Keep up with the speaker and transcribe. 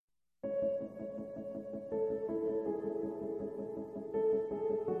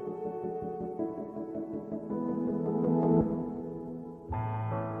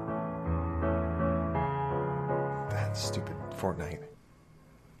Stupid Fortnite.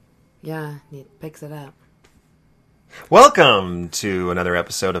 Yeah, it picks it up. Welcome to another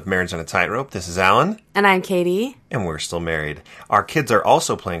episode of Marriage on a Tightrope. This is Alan. And I'm Katie. And we're still married. Our kids are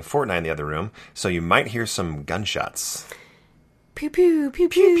also playing Fortnite in the other room, so you might hear some gunshots. Pew, pew, pew,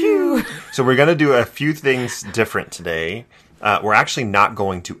 pew, pew. So we're going to do a few things different today. We're actually not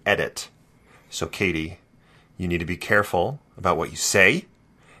going to edit. So Katie, you need to be careful about what you say.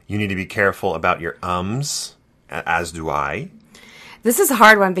 You need to be careful about your ums, as do I. This is a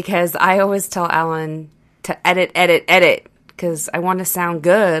hard one because I always tell Alan to edit, because I want to sound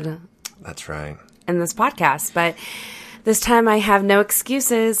good. That's right. In this podcast. But this time I have no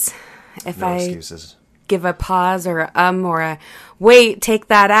excuses. If I excuses. Give a pause or a wait, take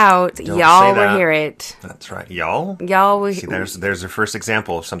that out, Don't y'all say that. will hear it. That's right. Y'all? Y'all will See, there's the first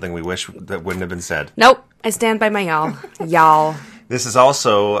example of something we wish that wouldn't have been said. Nope. I stand by my y'all. Y'all. This is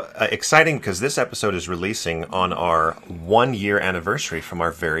also exciting because this episode is releasing on our 1-year anniversary from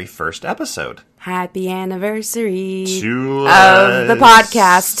our very first episode. Happy anniversary To of the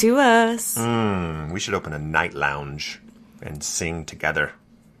podcast to us. We should open a night lounge and sing together.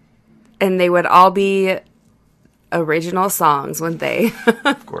 And they would all be original songs, wouldn't they?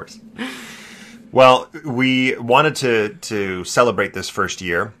 Of course. Well, we wanted to celebrate this first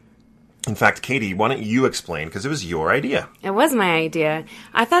year. In fact, Katie, why don't you explain? Because it was your idea. It was my idea.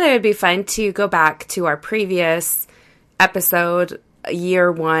 I thought it would be fun to go back to our previous episode,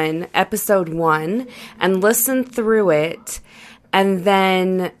 year 1, episode 1, and listen through it, and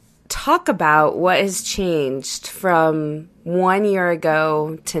then talk about what has changed from 1 year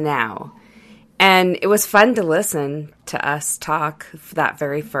ago to now. And it was fun to listen to us talk for that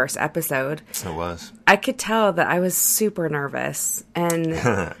very first episode. It was. I could tell that I was super nervous,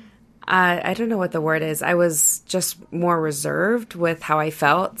 and I don't know what the word is. I was just more reserved with how I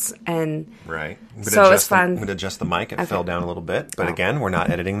felt, and right. So it was fun. I'm going to adjust the mic. It fell down a little bit, but again, we're not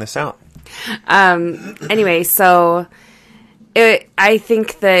editing this out. Anyway, so I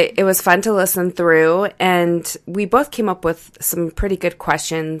think that it was fun to listen through, and we both came up with some pretty good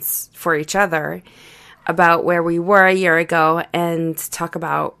questions for each other about where we were a year ago, and talk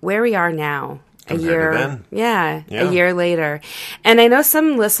about where we are now. A year later. And I know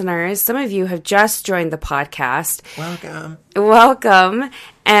some listeners, some of you have just joined the podcast. Welcome.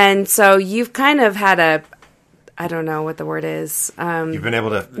 And so you've kind of had I don't know what the word is. You've been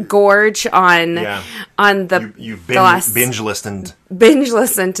able to gorge on the you've binge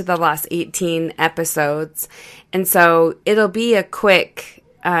listened to the last 18 episodes. And so it'll be a quick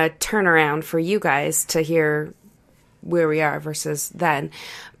turnaround for you guys to hear where we are versus then.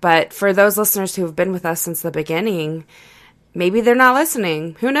 But for those listeners who have been with us since the beginning, maybe they're not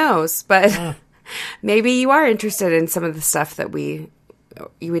listening. Who knows? But maybe you are interested in some of the stuff that we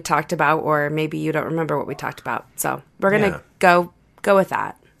talked about, or maybe you don't remember what we talked about. So we're going to go with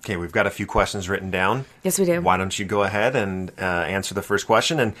that. Okay, we've got a few questions written down. Yes, we do. Why don't you go ahead and answer the first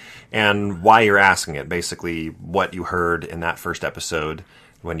question and why you're asking it, basically what you heard in that first episode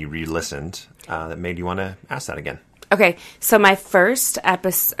when you re-listened that made you want to ask that again. Okay, so my first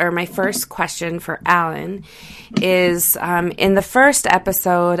question for Alan is, in the first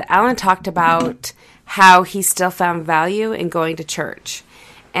episode, Alan talked about how he still found value in going to church.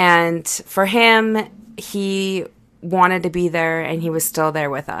 And for him, he wanted to be there, and he was still there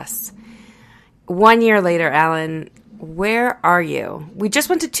with us. 1 year later, Alan, where are you? We just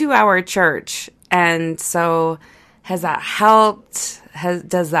went to 2-hour church, and so has that helped?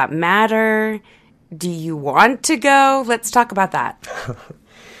 Does that matter? Do you want to go? Let's talk about that.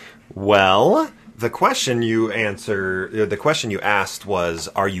 Well, the question you asked was,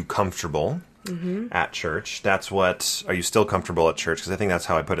 are you comfortable at church? Are you still comfortable at church? Because I think that's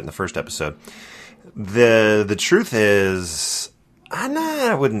how I put it in the first episode. The truth is,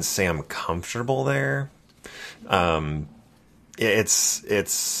 I wouldn't say I'm comfortable there.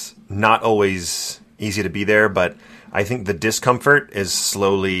 It's not always easy to be there, but I think the discomfort has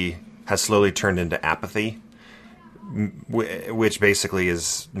slowly turned into apathy, which basically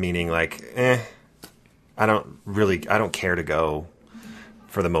is meaning like, I don't care to go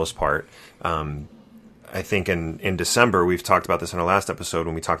for the most part. I think in December, we've talked about this in our last episode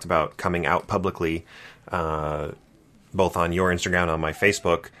when we talked about coming out publicly, both on your Instagram and on my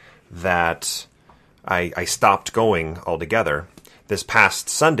Facebook, that I stopped going altogether. This past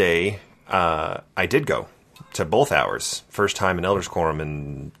Sunday, I did go to both hours. First time in Elders Quorum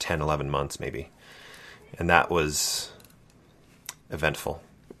in 10, 11 months, maybe. And that was eventful.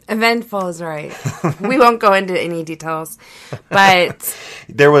 Eventful is right. We won't go into any details, but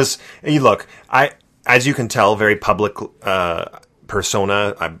there was, look, as you can tell, very public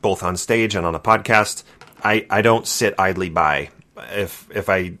persona, both on stage and on a podcast. I don't sit idly by. If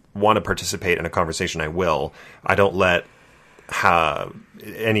I want to participate in a conversation, I will. I don't let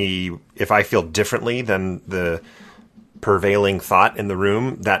if I feel differently than the prevailing thought in the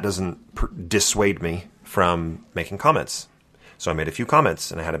room, that doesn't dissuade me from making comments. So I made a few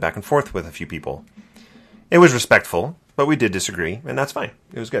comments, and I had a back and forth with a few people. It was respectful, but we did disagree, and that's fine.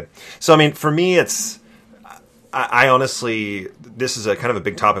 It was good. So, I mean, for me, I honestly, this is a kind of a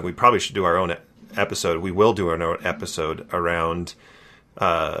big topic. We probably should do our own episode. We will do our own episode around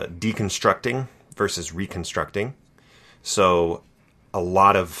deconstructing versus reconstructing. So a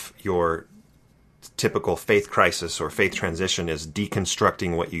lot of your typical faith crisis or faith transition is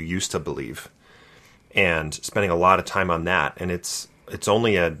deconstructing what you used to believe and spending a lot of time on that. And it's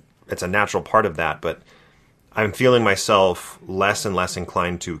a natural part of that, but I'm feeling myself less and less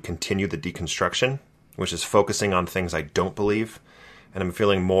inclined to continue the deconstruction, which is focusing on things I don't believe. And I'm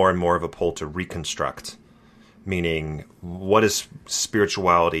feeling more and more of a pull to reconstruct, meaning what is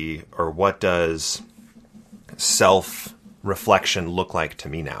spirituality or what does self-reflection look like to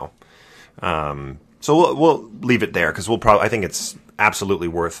me now? So we'll leave it there because I think it's absolutely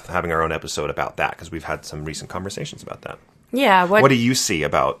worth having our own episode about that because we've had some recent conversations about that. Yeah. What do you see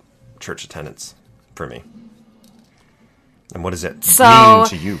about church attendance for me? And what does it mean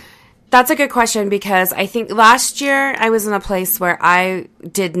to you? That's a good question because I think last year I was in a place where I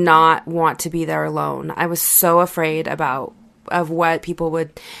did not want to be there alone. I was so afraid of what people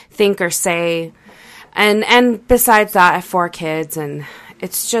would think or say. And besides that, I have 4 kids and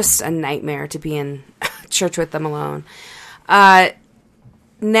it's just a nightmare to be in church with them alone.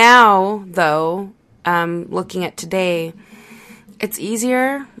 Now, though, looking at today, it's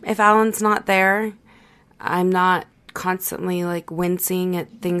easier if Alan's not there. I'm not constantly like wincing at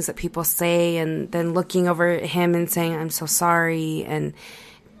things that people say and then looking over at him and saying, I'm so sorry, and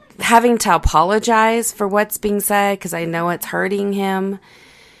having to apologize for what's being said because I know it's hurting him.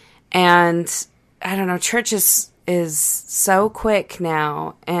 And I don't know, church is so quick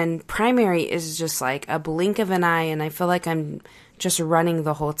now, and primary is just like a blink of an eye, and I feel like I'm just running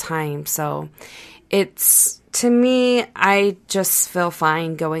the whole time. So it's, to me, I just feel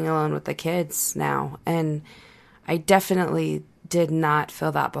fine going alone with the kids now, and I definitely did not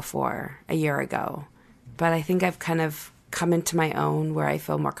feel that before a year ago, but I think I've kind of come into my own where I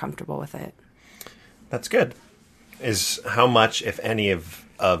feel more comfortable with it. That's good. Is how much, if any, of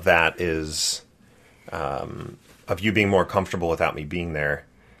that is of you being more comfortable without me being there?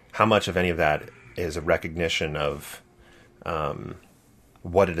 How much of any of that is a recognition of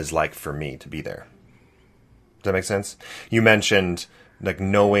what it is like for me to be there? Does that make sense? You mentioned like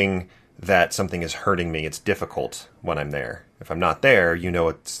knowing that something is hurting me. It's difficult when I'm there. If I'm not there,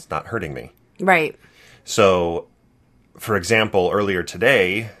 it's not hurting me. Right. So, for example, earlier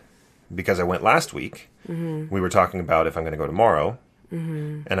today, because I went last week, we were talking about if I'm going to go tomorrow,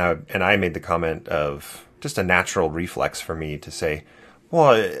 and I made the comment of just a natural reflex for me to say,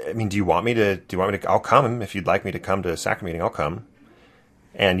 well, I mean, do you want me to, I'll come. If you'd like me to come to a sacrament meeting, I'll come.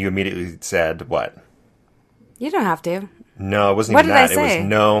 And you immediately said, what? You don't have to. No, it wasn't what even that. Did I say? It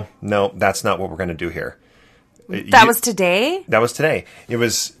was, no, that's not what we're going to do here. That was today? That was today.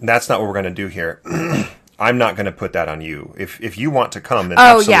 That's not what we're going to do here. I'm not going to put that on you. If you want to come, then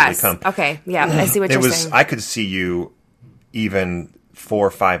absolutely come. Okay, yeah, I see what you're saying. I could see you even 4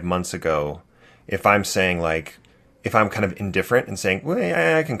 or 5 months ago, if I'm saying like, if I'm kind of indifferent and saying, well,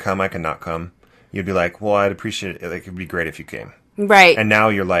 I can come, I can not come, you'd be like, well, I'd appreciate it. Like, it'd be great if you came. Right. And now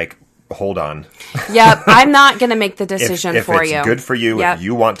you're like, hold on. Yep, I'm not going to make the decision for you. If it's good for you, if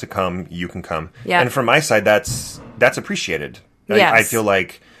you want to come, you can come. Yep. And from my side, that's appreciated. Yes. I feel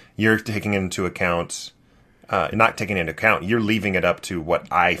like you're taking into account, not taking into account, you're leaving it up to what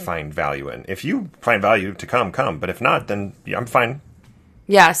I find value in. If you find value to come. But if not, then I'm fine.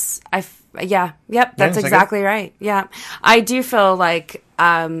 Yes, that's exactly right. Yeah, I do feel like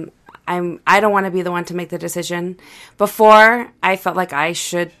I don't want to be the one to make the decision. Before, I felt like I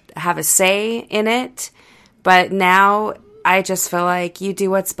should have a say in it, but now I just feel like you do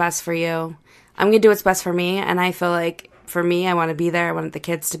what's best for you. I'm going to do what's best for me, and I feel like for me, I want to be there. I want the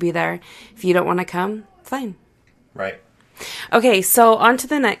kids to be there. If you don't want to come, fine. Right. Okay, so on to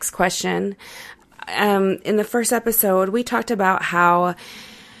the next question. In the first episode, we talked about how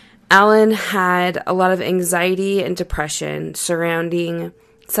Alan had a lot of anxiety and depression surrounding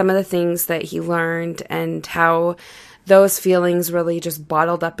some of the things that he learned and how those feelings really just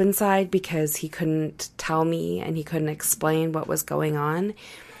bottled up inside because he couldn't tell me and he couldn't explain what was going on.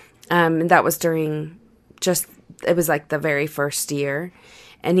 And that was it was like the very first year.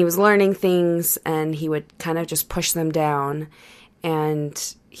 And he was learning things and he would kind of just push them down.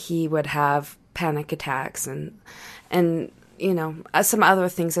 And he would have panic attacks and some other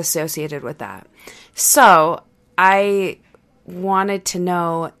things associated with that. So I wanted to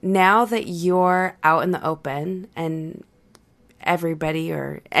know, now that you're out in the open and everybody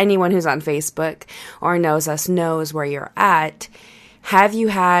or anyone who's on Facebook or knows us knows where you're at, have you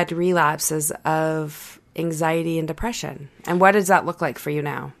had relapses of anxiety and depression? And what does that look like for you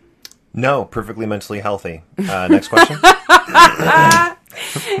now? No, perfectly mentally healthy. Next question.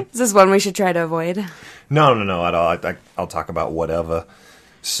 Is this one we should try to avoid? No, at all. I'll talk about whatever.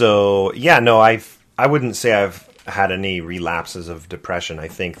 So, yeah, no, I wouldn't say I've had any relapses of depression. I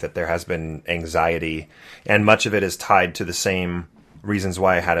think that there has been anxiety, and much of it is tied to the same reasons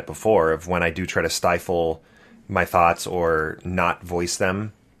why I had it before, of when I do try to stifle my thoughts or not voice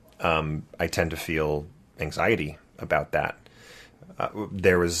them, I tend to feel anxiety about that.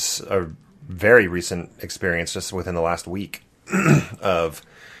 There was a very recent experience just within the last week of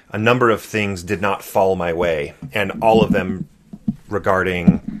a number of things did not fall my way, and all of them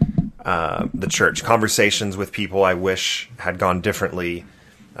regarding the church. Conversations with people I wish had gone differently.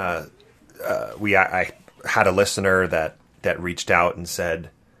 I had a listener that reached out and said,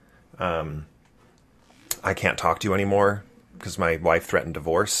 I can't talk to you anymore because my wife threatened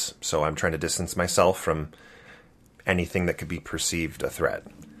divorce, so I'm trying to distance myself from anything that could be perceived a threat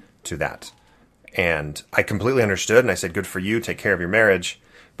to that. And I completely understood, and I said, good for you, take care of your marriage.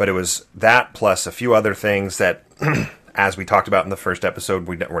 But it was that plus a few other things that, as we talked about in the first episode,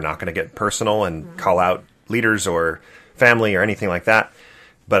 we're not going to get personal and call out leaders or family or anything like that.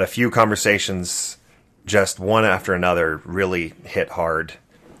 But a few conversations, just one after another, really hit hard.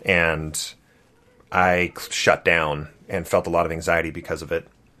 And I shut down and felt a lot of anxiety because of it.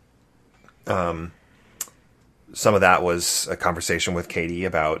 Some of that was a conversation with Katie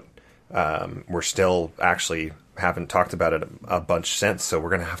about, we're still actually haven't talked about it a bunch since, so we're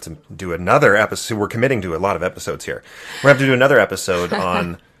going to have to do another episode. We're committing to a lot of episodes here. We're going to have to do another episode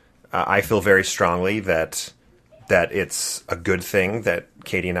on, I feel very strongly that it's a good thing that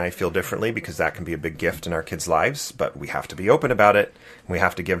Katie and I feel differently, because that can be a big gift in our kids' lives, but we have to be open about it. We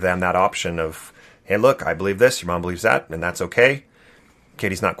have to give them that option of, hey, look, I believe this, your mom believes that, and that's okay.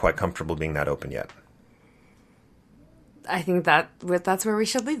 Katie's not quite comfortable being that open yet. I think that's where we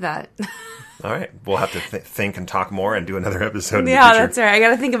should leave that. All right. We'll have to think and talk more and do another episode in the future. future. That's right. I got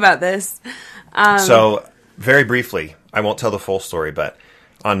to think about this. So, very briefly, I won't tell the full story, but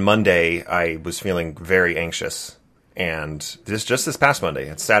on Monday, I was feeling very anxious. And just this past Monday,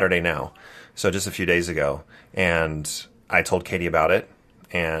 it's Saturday now, so just a few days ago. And I told Katie about it,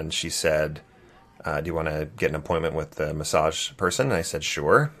 and she said, do you want to get an appointment with the massage person? And I said,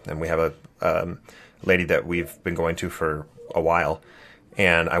 sure. And we have a lady that we've been going to for a while.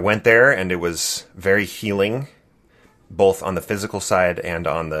 And I went there, and it was very healing, both on the physical side and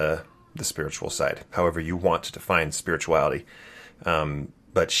on the spiritual side, however you want to define spirituality.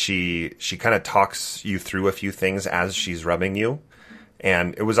 But she kind of talks you through a few things as she's rubbing you.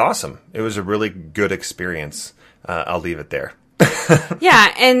 And it was awesome. It was a really good experience. I'll leave it there.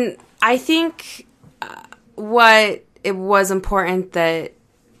 Yeah, and I think what it was important that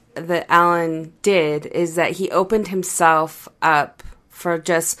Alan did is that he opened himself up for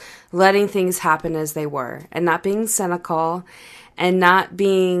just letting things happen as they were, and not being cynical, and not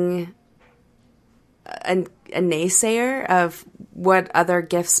being a naysayer of what other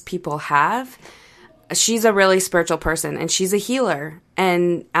gifts people have. She's a really spiritual person, and she's a healer,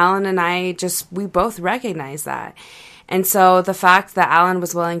 and Alan and I we both recognize that. And so the fact that Alan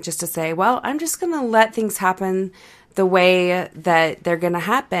was willing just to say, well, I'm just going to let things happen the way that they're going to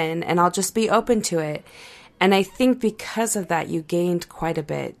happen, and I'll just be open to it. And I think because of that, you gained quite a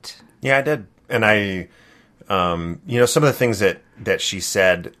bit. Yeah, I did. And I, some of the things that she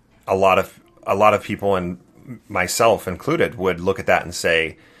said, a lot of people, and myself included, would look at that and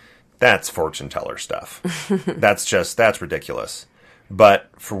say, that's fortune teller stuff. That's ridiculous.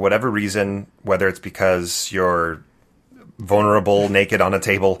 But for whatever reason, whether it's because you're vulnerable, naked on a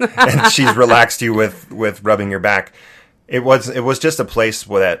table, and she's relaxed you with rubbing your back, it was just a place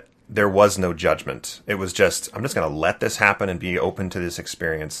where there was no judgment. It was just, I'm just going to let this happen and be open to this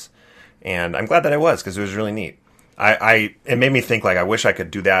experience. And I'm glad that I was, because it was really neat. It made me think, like, I wish I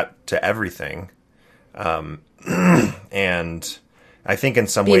could do that to everything. And I think in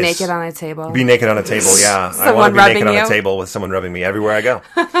some ways... Be naked on a table. Be naked on a table, yeah. I want to be naked on a table with someone rubbing me everywhere I go.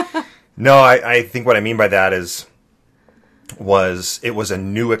 No, I think what I mean by that was it was a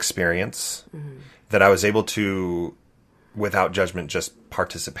new experience that I was able to, without judgment, just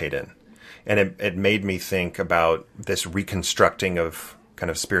participate in. And it made me think about this reconstructing of kind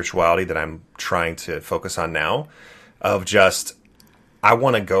of spirituality that I'm trying to focus on now, of just I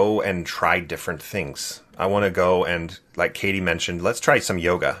want to go and try different things. I want to go and, like Katie mentioned, let's try some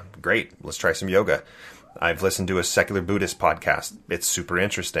yoga. Great, let's try some yoga. I've listened to a secular Buddhist podcast. It's super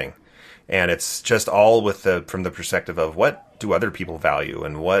interesting. And it's just all from the perspective of what do other people value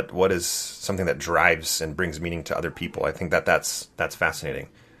and what is something that drives and brings meaning to other people. I think that's fascinating.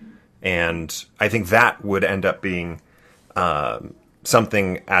 And I think that would end up being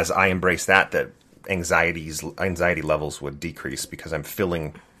something, as I embrace that anxiety levels would decrease, because I'm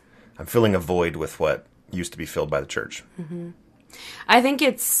filling a void with what used to be filled by the church. Mm-hmm. I think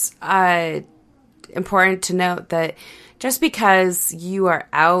it's important to note that just because you are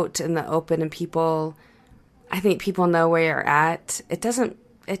out in the open and I think people know where you're at, it doesn't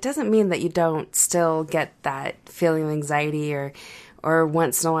mean that you don't still get that feeling of anxiety or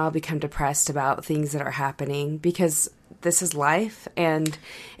once in a while become depressed about things that are happening, because this is life, and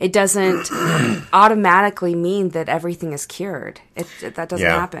it doesn't automatically mean that everything is cured. That doesn't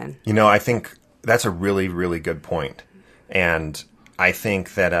happen. I think that's a really, really good point. And I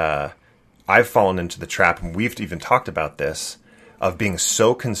think that I've fallen into the trap, and we've even talked about this, of being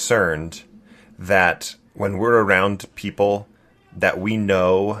so concerned that when we're around people that we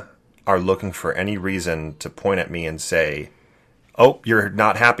know are looking for any reason to point at me and say, oh, you're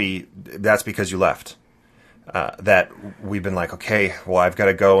not happy, that's because you left. That we've been like, okay, well, I've got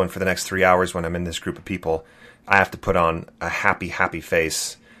to go, and for the next 3 hours when I'm in this group of people, I have to put on a happy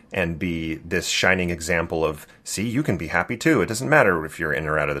face and be this shining example of, see, you can be happy too. It doesn't matter if you're in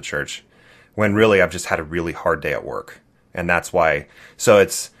or out of the church. When really I've just had a really hard day at work. And that's why. So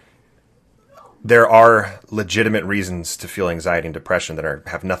there are legitimate reasons to feel anxiety and depression that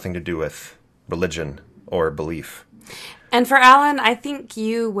have nothing to do with religion or belief. And for Alan, I think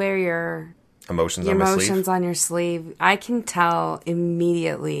you wear your emotions on your sleeve. I can tell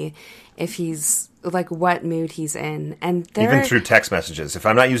immediately if he's like what mood he's in, and even through text messages. If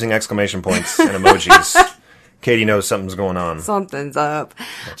I'm not using exclamation points and emojis, Katie knows something's going on. Something's up.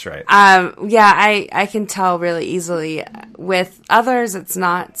 That's right. Yeah, I can tell really easily. With others, it's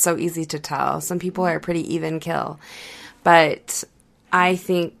not so easy to tell. Some people are pretty even kill, but I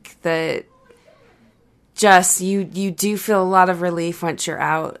think that just you do feel a lot of relief once you're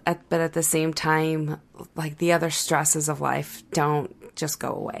out, but at the same time, like the other stresses of life don't just go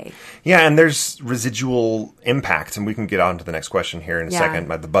away. Yeah, and there's residual impact, and we can get on to the next question here in a second.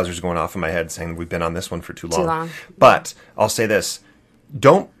 The buzzer's going off in my head saying we've been on this one for too long. But I'll say this.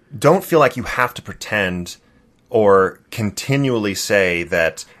 Don't feel like you have to pretend or continually say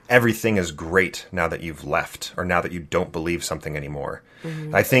that everything is great now that you've left or now that you don't believe something anymore.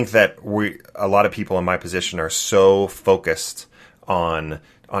 Mm-hmm. I think that a lot of people in my position are so focused on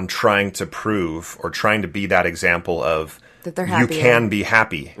trying to prove or trying to be that example of that they're happy. You can be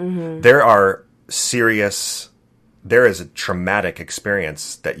happy. Mm-hmm. There is a traumatic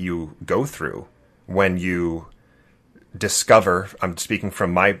experience that you go through when you discover, I'm speaking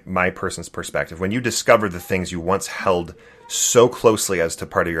from my person's perspective, when you discover the things you once held so closely as to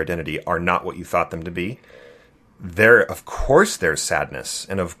part of your identity are not what you thought them to be. Of course there's sadness,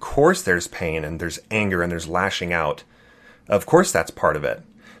 and of course there's pain, and there's anger, and there's lashing out. Of course that's part of it.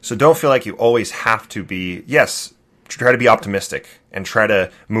 So don't feel like you always have to be, yes, try to be optimistic and try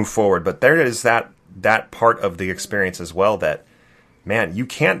to move forward. But there is that part of the experience as well that, man, you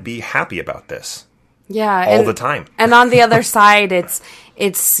can't be happy about this. Yeah. All the time. And on the other side,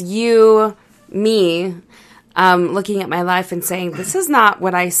 it's you, me, looking at my life and saying, this is not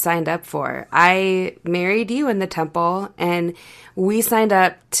what I signed up for. I married you in the temple, and we signed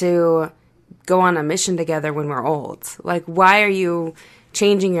up to go on a mission together when we're old. Like, why are you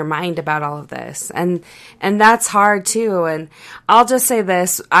changing your mind about all of this? And that's hard too. And I'll just say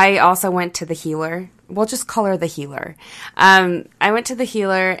this. I also went to the healer. We'll just call her the healer. I went to the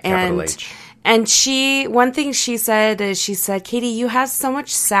healer, and one thing she said is, Katie, you have so much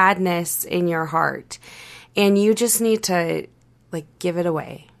sadness in your heart, and you just need to give it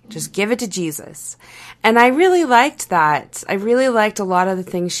away. Just give it to Jesus. And I really liked that. I really liked a lot of the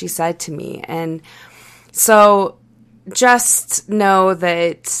things she said to me. And so just know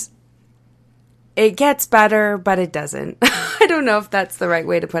that it gets better, but it doesn't. I don't know if that's the right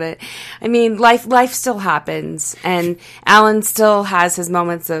way to put it. I mean, life still happens, and Alan still has his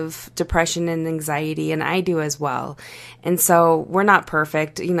moments of depression and anxiety, and I do as well. And so we're not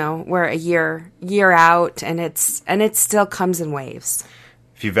perfect. We're a year out, and it still comes in waves.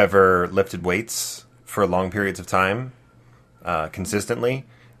 If you've ever lifted weights for long periods of time, consistently,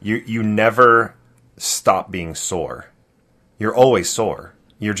 you never stop being sore. You're always sore.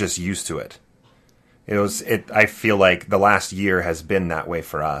 You're just used to it. I feel like the last year has been that way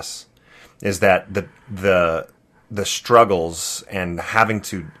for us. Is that the the struggles and having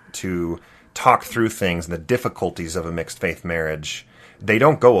to talk through things and the difficulties of a mixed faith marriage, they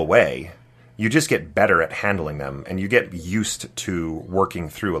don't go away. You just get better at handling them, and you get used to working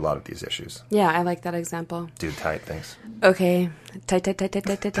through a lot of these issues. Yeah, I like that example. Dude, tight, thanks. Okay. Tight.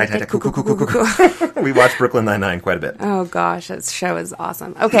 Cool. We watched Brooklyn Nine-Nine quite a bit. Oh, gosh, that show is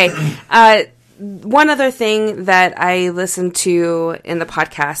awesome. Okay. One other thing that I listened to in the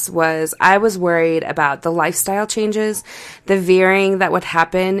podcast was I was worried about the lifestyle changes, the veering that would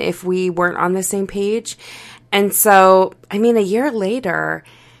happen if we weren't on the same page. And so, I mean, a year later,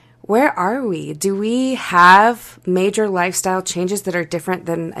 where are we? Do we have major lifestyle changes that are different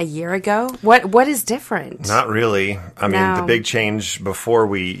than a year ago? What is different? Not really. I mean, No. the big change before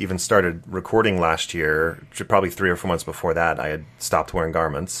we even started recording last year, probably 3 or 4 months before that, I had stopped wearing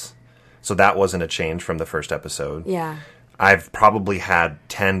garments. So that wasn't a change from the first episode. Yeah. I've probably had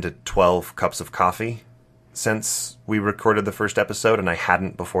 10 to 12 cups of coffee since we recorded the first episode, and I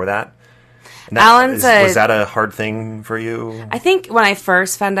hadn't before that. And Alan's was that a hard thing for you? I think when I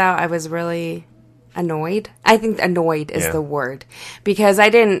first found out, I was really annoyed. I think annoyed is Yeah. the word, because I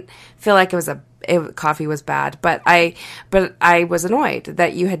didn't feel like coffee was bad, but I was annoyed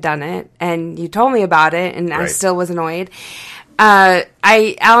that you had done it and you told me about it, and I Right. still was annoyed.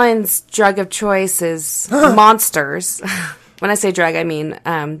 Alan's drug of choice is Monsters. When I say drug, I mean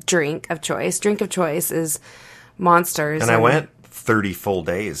drink of choice. Drink of choice is Monsters. And I went 30 full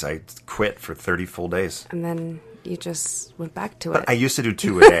days. I quit for 30 full days. and then you just went back to it. I used to do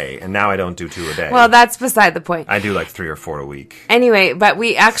 2 a day, and now I don't do 2 a day. Well, that's beside the point. I do like 3 or 4 a week. Anyway, but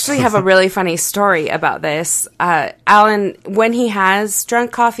we actually have a really funny story about this. Alan, when he has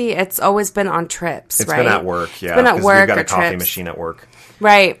drunk coffee, it's always been on trips, It's right? been at work, yeah. It's been at 'cause work we've got or a coffee trips. machine at work.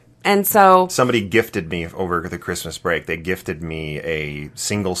 Right. And so, Somebody gifted me over the Christmas break. They gifted me a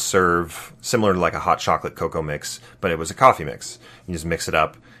single serve, similar to like a hot chocolate cocoa mix, but it was a coffee mix. You just mix it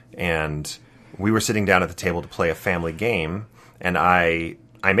up, and we were sitting down at the table to play a family game, and I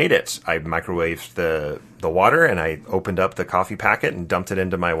made it. I microwaved the water, and I opened up the coffee packet and dumped it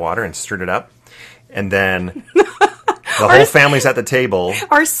into my water and stirred it up, and then the whole family's at the table.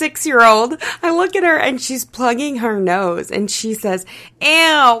 our 6-year-old, I look at her and she's plugging her nose and she says,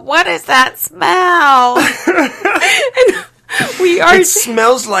 "Ew, what is that smell?" And we are, It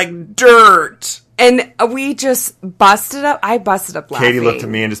smells like dirt. and we just busted up. I busted up laughing. Katie looked at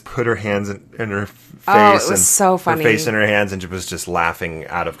me and just put her hands in her face. Oh, it was and so funny. Her face in her hands, and was just laughing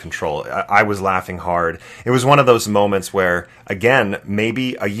out of control. I was laughing hard. It was one of those moments where, again,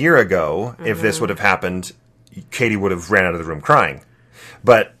 maybe a year ago, if this would have happened, Katie would have ran out of the room crying.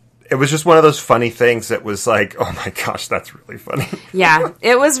 But it was just one of those funny things that was like, oh my gosh, that's really funny. Yeah,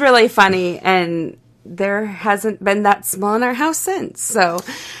 it was really funny, and there hasn't been that smell in our house since. So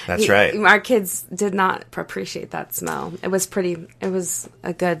That's right. Our kids did not appreciate that smell. It was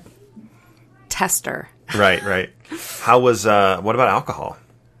a good tester. Right. How was, what about alcohol?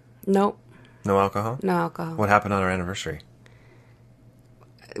 Nope, No alcohol? no alcohol. What happened on our anniversary?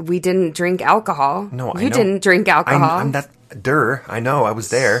 We didn't drink alcohol. No, I you know. didn't drink alcohol. I'm that, I know, I was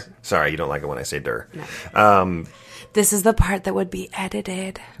there. Sorry, you don't like it when I say dur. This is the part that would be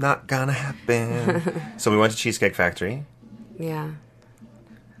edited. Not gonna happen. So we went to Cheesecake Factory, Yeah.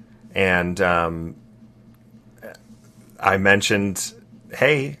 and I mentioned,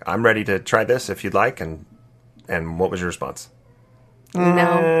 "Hey, I'm ready to try this if you'd like." And what was your response?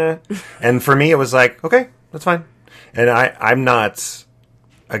 No. And for me, it was like, "Okay, that's fine." And I'm not.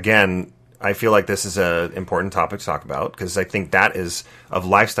 Again, I feel like this is an important topic to talk about, because I think that is, of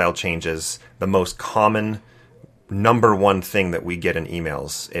lifestyle changes, the most common number one thing that we get in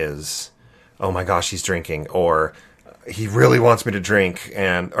emails is, "Oh my gosh, he's drinking," or "He really wants me to drink,"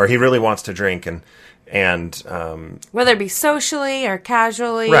 or "He really wants to drink," and Whether it be socially or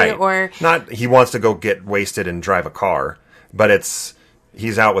casually, right, or not he wants to go get wasted and drive a car, but it's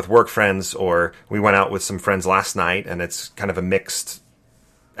he's out with work friends, or we went out with some friends last night, and it's kind of a mixed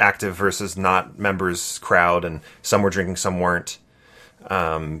active versus not members crowd, and some were drinking, some weren't.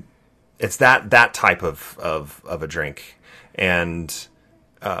 It's that type of a drink, and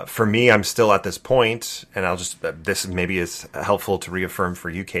for me, I'm still at this point, and I'll just this maybe is helpful to reaffirm for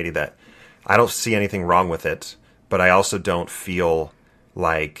you, Katie, that I don't see anything wrong with it, but I also don't feel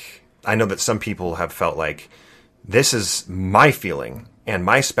like, I know that some people have felt like this is my feeling, and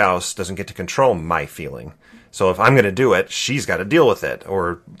my spouse doesn't get to control my feeling. So if I'm going to do it, she's got to deal with it.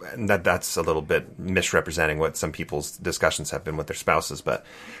 Or that's a little bit misrepresenting what some people's discussions have been with their spouses. But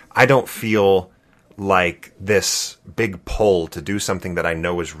I don't feel like this big pull to do something that I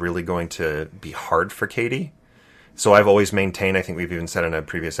know is really going to be hard for Katie. So I've always maintained, I think we've even said in a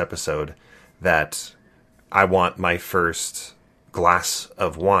previous episode, that I want my first glass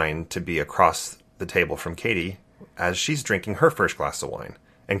of wine to be across the table from Katie as she's drinking her first glass of wine.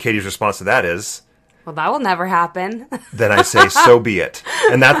 And Katie's response to that is, well, that will never happen. Then I say, so be it.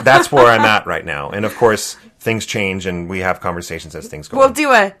 And that's where I'm at right now. And of course, things change and we have conversations as things go on. We'll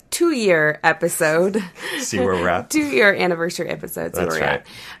do a 2-year episode. See where we're at. 2-year anniversary episode. See That's where right.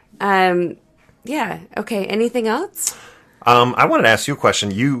 we're at. Yeah. Okay. Anything else? I wanted to ask you a question.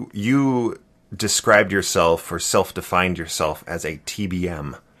 You described yourself or self-defined yourself as a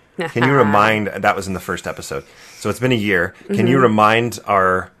TBM. Can you remind, that was in the first episode, so it's been a year. Can you remind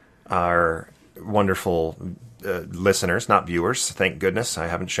our wonderful listeners, not viewers, thank goodness I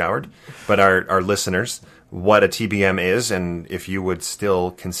haven't showered, but our listeners, what a TBM is and if you would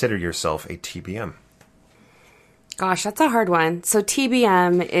still consider yourself a TBM? Gosh, that's a hard one. So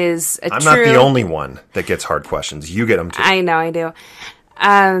TBM is I'm not the only one that gets hard questions. You get them too. I know, I do.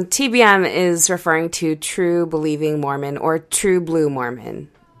 TBM is referring to true believing Mormon or true blue Mormon.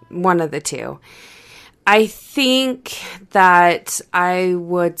 One of the two. I think that I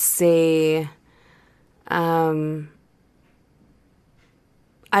would say I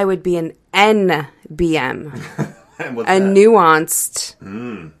would be an NBM. A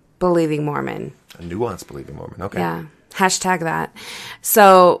nuanced believing Mormon. A nuanced believing Mormon. Okay. Yeah. Hashtag that.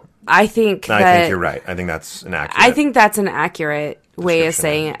 So I think I think you're right. I think that's an accurate way of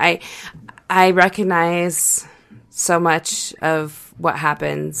saying it. I recognize so much of what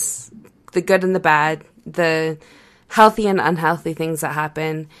happens, the good and the bad, the healthy and unhealthy things that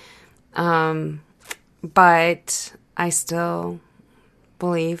happen. But I still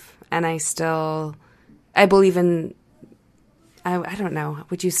believe, and I believe in, I don't know,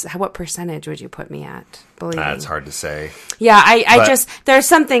 what percentage would you put me at believing? It's hard to say. Yeah, there are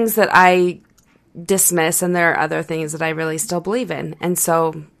some things that I dismiss, and there are other things that I really still believe in. And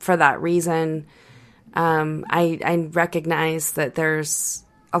so for that reason, I recognize that there's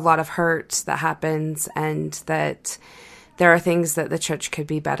a lot of hurt that happens and that there are things that the church could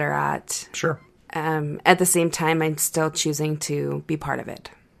be better at. Sure. At the same time, I'm still choosing to be part of it.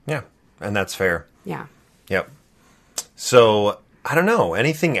 Yeah, and that's fair. Yeah. Yep. So, I don't know.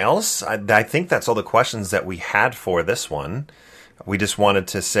 Anything else? I think that's all the questions that we had for this one. We just wanted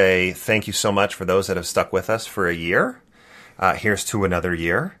to say thank you so much for those that have stuck with us for a year. Here's to another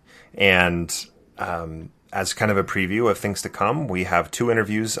year. And as kind of a preview of things to come, we have 2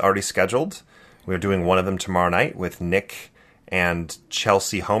 interviews already scheduled. We're doing one of them tomorrow night with Nick and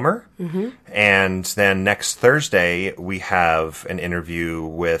Chelsea Homer. Mm-hmm. And then next Thursday, we have an interview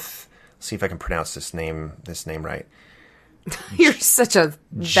with, let's see if I can pronounce this name right. You're such a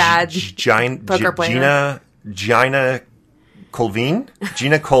bad poker player. Gina Colvin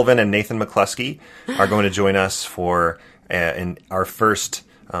and Nathan McCluskey are going to join us for in our first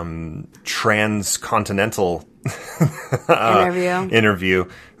transcontinental interview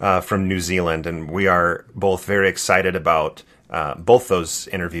from New Zealand, and we are both very excited about both those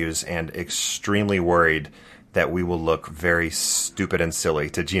interviews and extremely worried that we will look very stupid and silly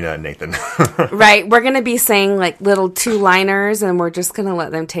to Gina and Nathan. Right. We're going to be saying like little 2-liners, and we're just going to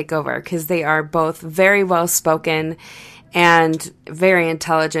let them take over because they are both very well spoken and very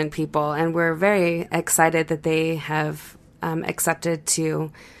intelligent people. And we're very excited that they have accepted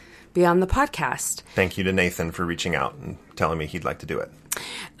to be on the podcast. Thank you to Nathan for reaching out and telling me he'd like to do it.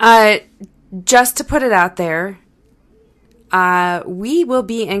 Just to put it out there, we will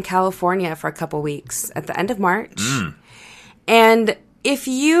be in California for a couple weeks at the end of March. And if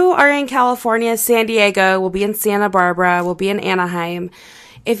you are in California, San Diego, we'll be in Santa Barbara, we'll be in Anaheim.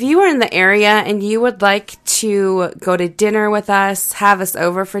 If you are in the area and you would like to go to dinner with us, have us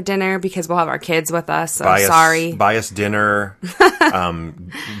over for dinner because we'll have our kids with us. So sorry. Buy us dinner,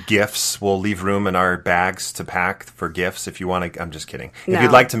 gifts. We'll leave room in our bags to pack for gifts if you want to. I'm just kidding. No. If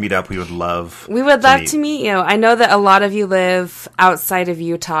you'd like to meet up, we would love to meet you. I know that a lot of you live outside of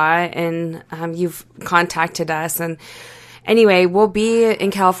Utah and you've contacted us. And anyway, we'll be in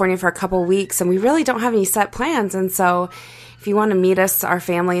California for a couple weeks and we really don't have any set plans. And so if you want to meet us, our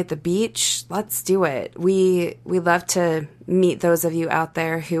family at the beach, let's do it. We love to meet those of you out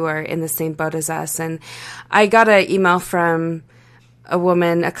there who are in the same boat as us. And I got an email from a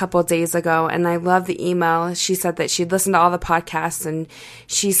woman a couple of days ago, and I love the email. She said that she'd listened to all the podcasts, and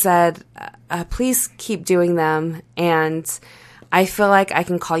she said, please keep doing them, and I feel like I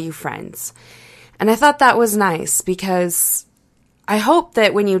can call you friends. And I thought that was nice because I hope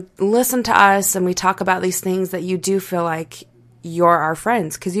that when you listen to us and we talk about these things that you do feel like you're our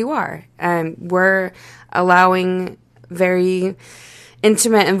friends, because you are. And we're allowing very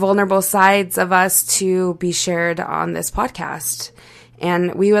intimate and vulnerable sides of us to be shared on this podcast.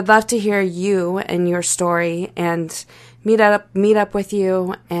 And we would love to hear you and your story and meet up with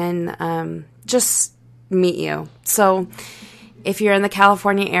you and just meet you. So if you're in the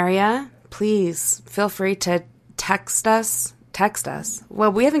California area, please feel free to text us.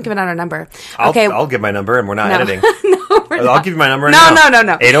 Well, we haven't given out our number. Okay. I'll give my number, and we're not editing. No, we're not. I'll give you my number No. now.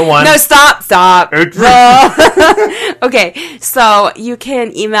 No. 801. No, stop. Okay, so you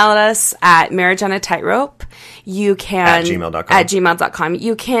can email us at Marriage on a Tightrope. You can At gmail.com. At gmail.com.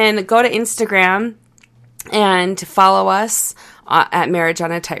 You can go to Instagram and follow us at Marriage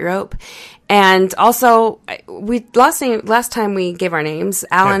on a Tightrope. And also, last time we gave our names,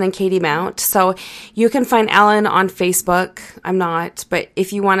 Alan and Katie Mount. So you can find Alan on Facebook. I'm not, but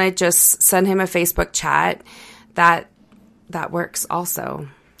if you want to just send him a Facebook chat, that works also.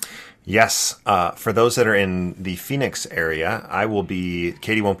 Yes. For those that are in the Phoenix area,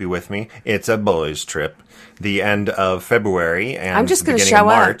 Katie won't be with me. It's a boys' trip. The end of February and I'm just going to beginning show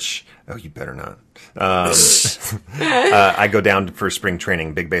of up. March. Oh, you better not. I go down for spring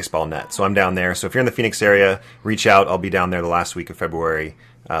training, big baseball net. So I'm down there. So if you're in the Phoenix area, reach out. I'll be down there the last week of February,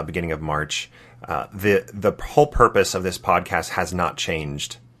 beginning of March. The whole purpose of this podcast has not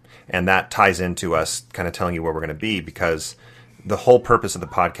changed. And that ties into us kind of telling you where we're going to be, because the whole purpose of the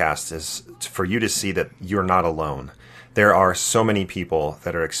podcast is for you to see that you're not alone. There are so many people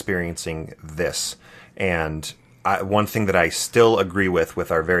that are experiencing this. And one thing that I still agree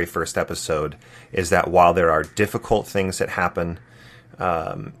with our very first episode is that while there are difficult things that happen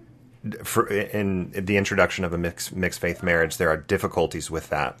in the introduction of a mixed faith marriage, there are difficulties with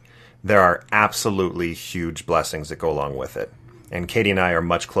that. There are absolutely huge blessings that go along with it. And Katie and I are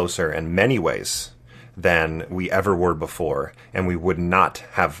much closer in many ways than we ever were before, and we would not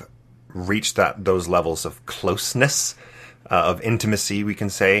have reached those levels of closeness, of intimacy, we can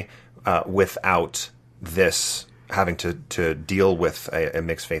say, without this having to deal with a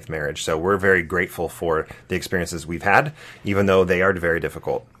mixed faith marriage. So we're very grateful for the experiences we've had, even though they are very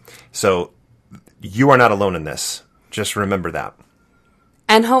difficult. So you are not alone in this. Just remember that.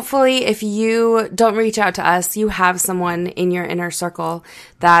 And hopefully, if you don't reach out to us, you have someone in your inner circle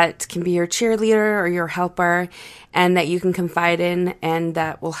that can be your cheerleader or your helper, and that you can confide in, and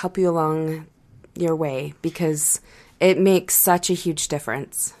that will help you along your way, because it makes such a huge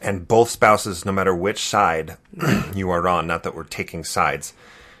difference. And both spouses, no matter which side you are on, not that we're taking sides,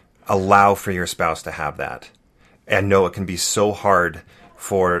 allow for your spouse to have that. And know it can be so hard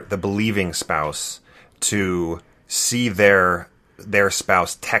for the believing spouse to see their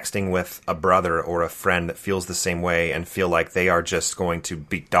spouse texting with a brother or a friend that feels the same way and feel like they are just going to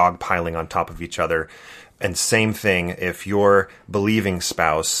be dogpiling on top of each other. And same thing if your believing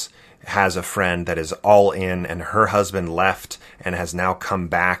spouse has a friend that is all in and her husband left and has now come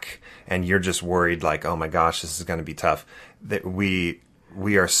back, and you're just worried like, oh my gosh, this is going to be tough. That we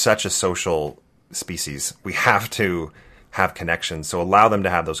are such a social species. We have to have connections. So allow them to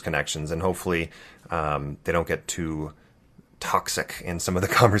have those connections, and hopefully they don't get too toxic in some of the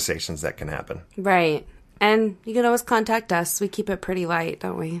conversations that can happen. Right. And you can always contact us. We keep it pretty light,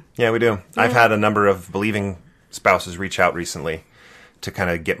 don't we? Yeah, we do. Yeah. I've had a number of believing spouses reach out recently to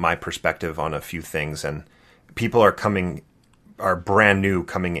kind of get my perspective on a few things, and people are brand new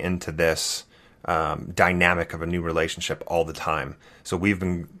coming into this dynamic of a new relationship all the time. So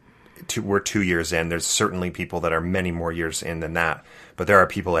we're 2 years in. There's certainly people that are many more years in than that, but there are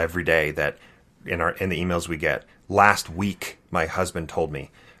people every day that in the emails we get. Last week, my husband told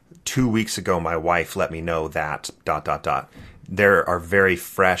me. 2 weeks ago, my wife let me know that ... There are very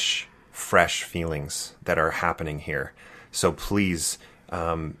fresh feelings that are happening here. So please,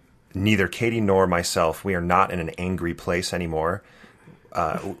 neither Katie nor myself, we are not in an angry place anymore.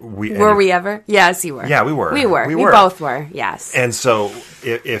 Were we ever? Yes, you were. Yeah, we were. We both were. Yes. And so,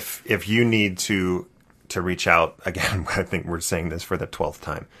 if you need to reach out again, I think we're saying this for the 12th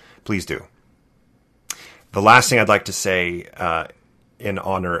time. Please do. The last thing I'd like to say, in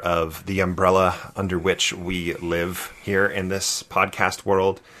honor of the umbrella under which we live here in this podcast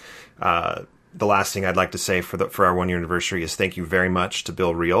world, the last thing I'd like to say for our 1 year anniversary is thank you very much to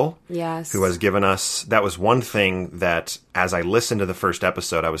Bill Reel. Yes. Who has given us, that was one thing that as I listened to the first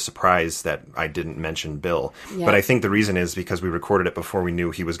episode, I was surprised that I didn't mention Bill. Yeah. But I think the reason is because we recorded it before we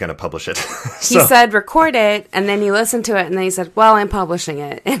knew he was going to publish it. He said, record it, and then he listened to it, and then he said, well, I'm publishing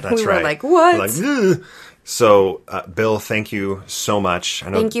it. And we were like, what? We're like, ugh. So, Bill, thank you so much.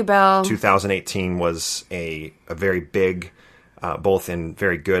 I know thank you, Bill. 2018 was a very big, both in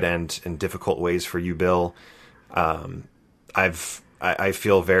very good and in difficult ways for you, Bill. I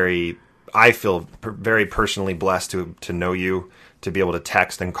feel very personally blessed to know you, to be able to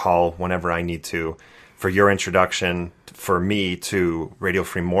text and call whenever I need to. for your introduction for me to Radio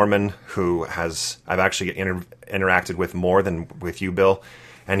Free Mormon, who I've actually interacted with more than with you, Bill,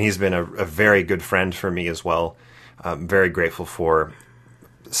 and he's been a very good friend for me as well. I'm very grateful for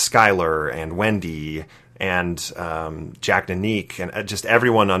Skylar and Wendy and Jack Danique and just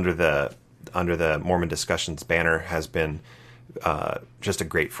everyone under the Mormon Discussions banner has been just a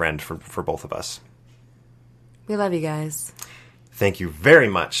great friend for both of us. We love you guys. Thank you very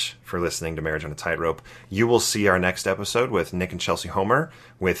much for listening to Marriage on a Tightrope. You will see our next episode with Nick and Chelsea Homer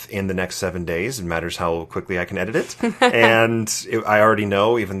within the next 7 days. It matters how quickly I can edit it. I already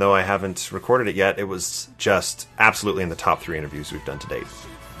know, even though I haven't recorded it yet, it was just absolutely in the top 3 interviews we've done to date.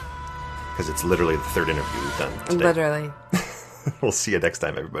 Because it's literally the 3rd interview we've done to date. Literally. We'll see you next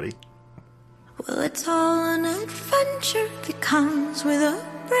time, everybody. Well, it's all an adventure that comes with a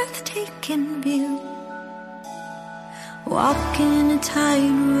breathtaking view. Walking a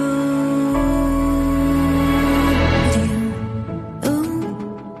tightrope with you. Oh,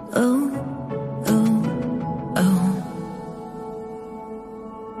 oh, oh, oh.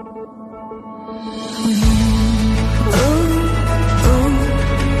 With you. Oh, oh, oh,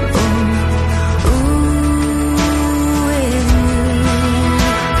 oh.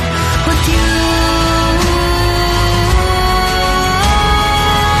 With you.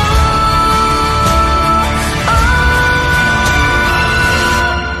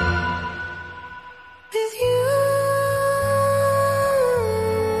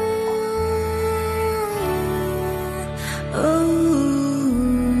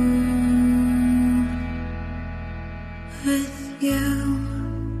 With you.